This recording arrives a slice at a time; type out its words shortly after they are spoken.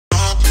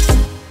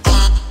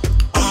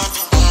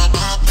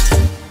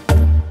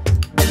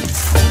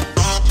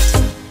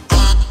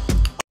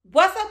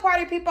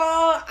people,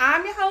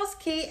 I'm your host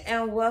Key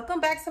and welcome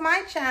back to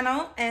my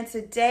channel. And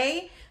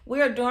today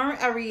we are doing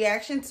a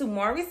reaction to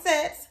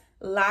Morissette's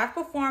live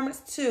performance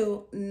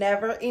to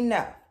Never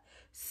Enough.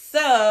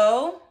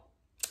 So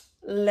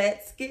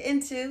let's get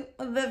into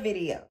the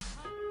video.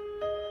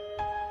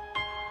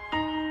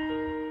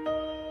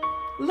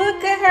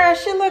 Look at her,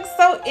 she looks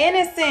so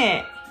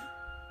innocent.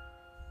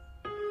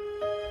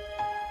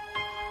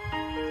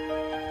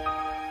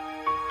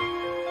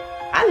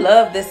 I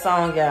love this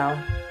song, y'all.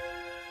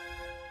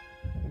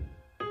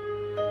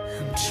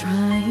 I'm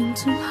trying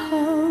to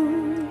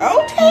hold.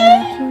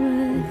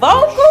 Okay.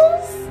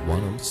 Vocals.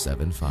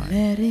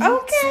 107.5.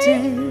 Okay. Stay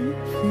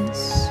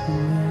this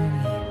way.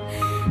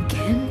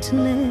 Can't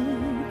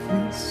let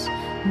this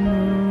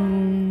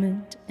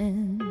moment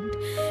end.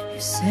 You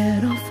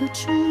set off a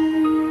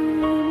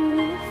dream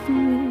with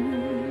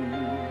me,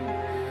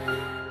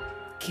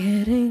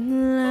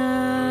 getting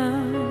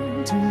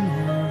louder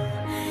now.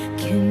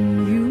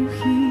 Can you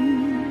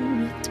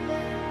hear it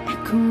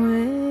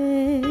echoing?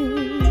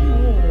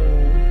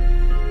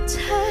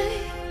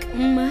 Take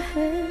my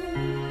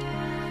hand.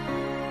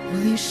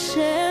 Will you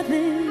share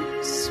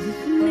this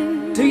with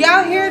me? Do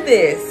y'all hear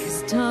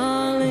this?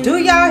 Darling, Do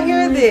y'all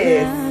hear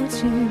this?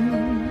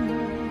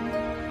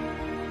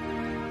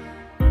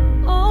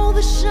 All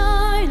the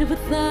shine of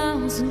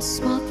 1,000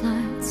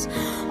 spotlights,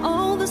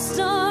 all the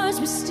stars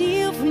we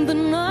steal from the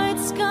night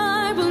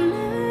sky will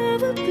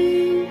never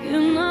be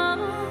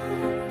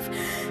enough,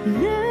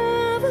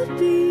 never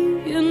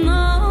be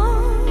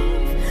enough.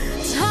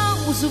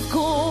 Towers of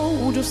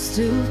gold are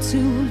still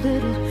too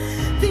little.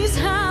 These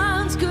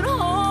hands could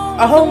hold.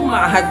 Oh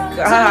my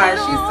God,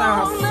 she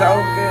sounds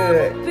so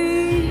good.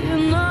 Be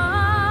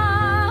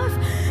enough,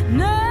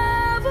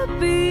 never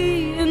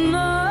be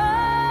enough.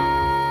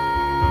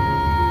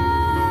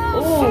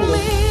 Ooh, for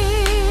me.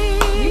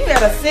 You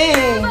better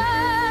sing.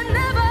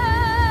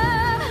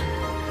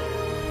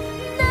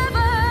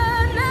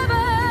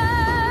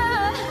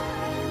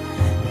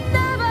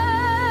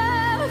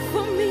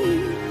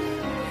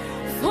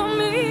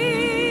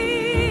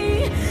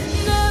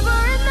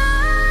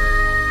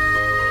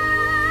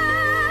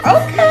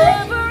 Okay.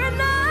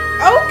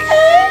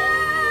 Okay.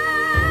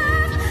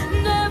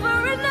 Never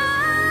enough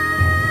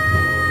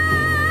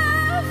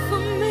for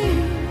me.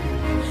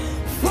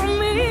 For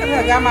me. I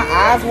got my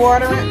eyes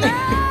watering.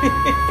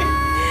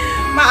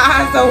 My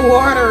eyes are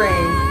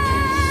watering.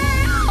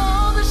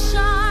 All the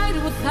shine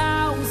of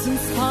 1,000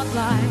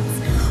 spotlights,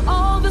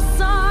 all the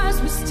stars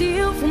we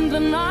steal from the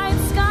night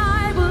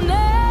sky will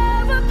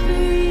never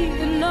be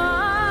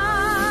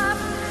enough.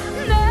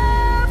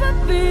 Never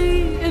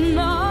be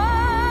enough.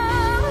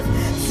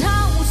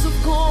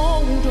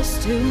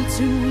 Still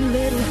too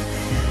little.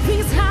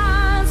 These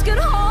hands can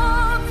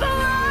hold the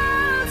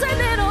world and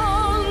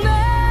it'll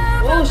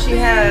never. Oh, she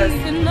has.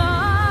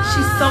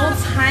 She's so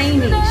tiny.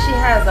 She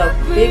has a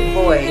big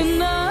voice.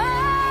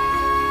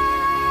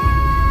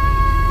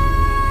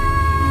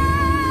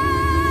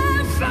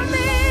 For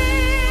me,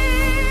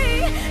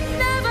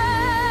 never.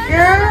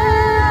 Girl,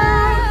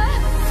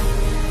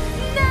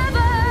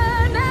 never.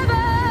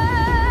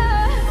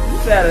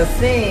 you better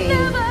sing.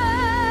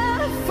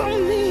 Never for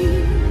me.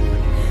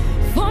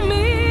 For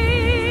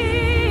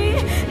me,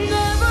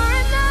 never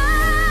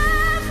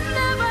enough,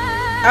 never.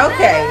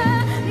 Okay,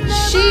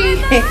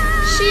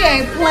 she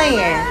ain't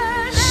playing.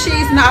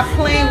 She's not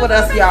playing with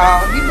us,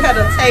 y'all. You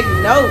better take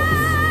notes.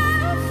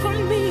 For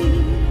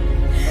me,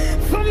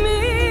 for me,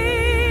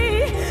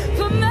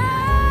 for me.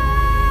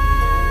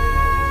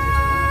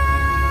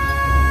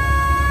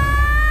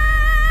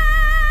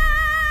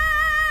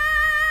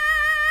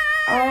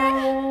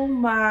 Oh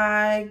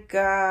my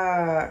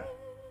God.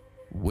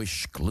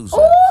 Wishclusive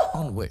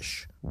on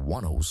Wish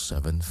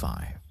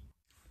 107.5.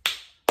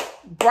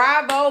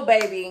 Bravo,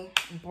 baby.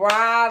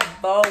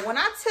 Bravo. When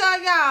I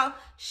tell y'all,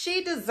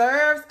 she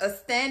deserves a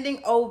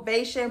standing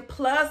ovation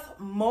plus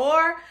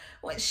more.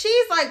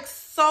 She's like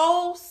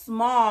so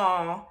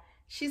small.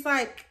 She's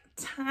like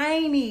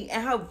tiny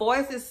and her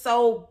voice is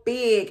so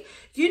big.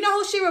 You know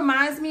who she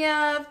reminds me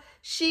of?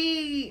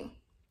 She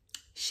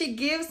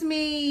gives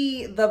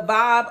me the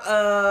vibe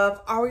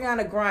of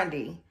Ariana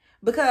Grande.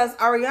 Because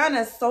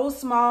Ariana is so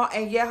small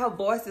and yet her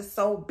voice is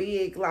so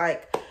big.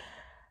 Like,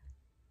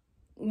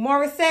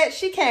 Morissette,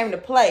 she came to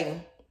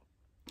play.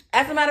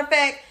 As a matter of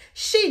fact,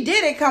 she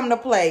didn't come to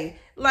play.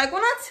 Like,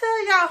 when I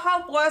tell y'all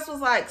her voice was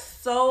like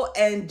so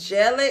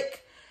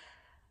angelic.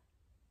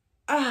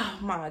 Oh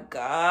my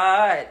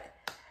God.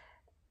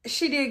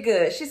 She did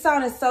good. She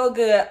sounded so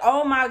good.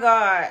 Oh my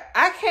God.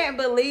 I can't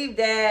believe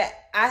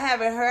that I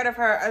haven't heard of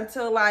her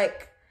until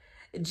like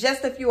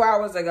just a few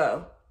hours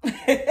ago.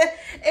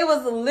 It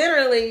was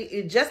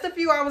literally just a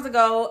few hours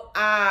ago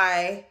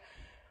I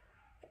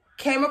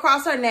came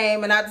across her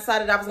name and I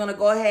decided I was going to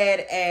go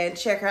ahead and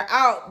check her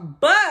out.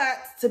 But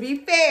to be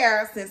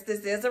fair, since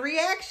this is a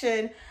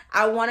reaction,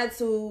 I wanted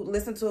to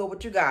listen to it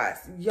with you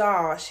guys.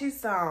 Y'all, she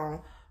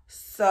sounds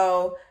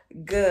so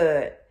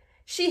good.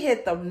 She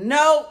hit the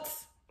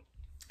notes.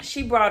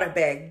 She brought it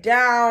back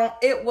down.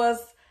 It was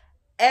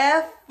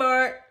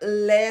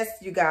effortless,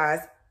 you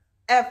guys.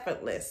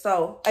 effortless.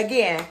 So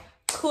again,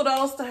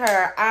 kudos to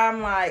her.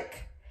 I'm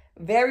like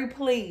very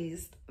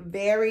pleased,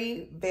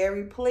 very,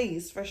 very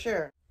pleased for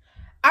sure.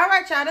 All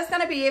right, y'all, that's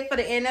going to be it for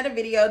the end of the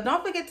video.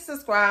 Don't forget to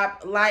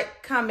subscribe,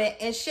 like, comment,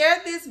 and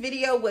share this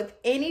video with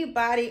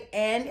anybody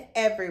and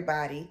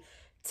everybody.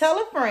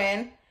 Tell a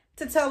friend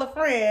to tell a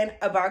friend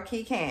about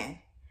Key Can.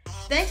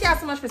 Thank y'all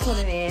so much for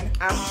tuning in.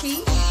 I'm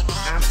Key.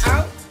 I'm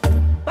out.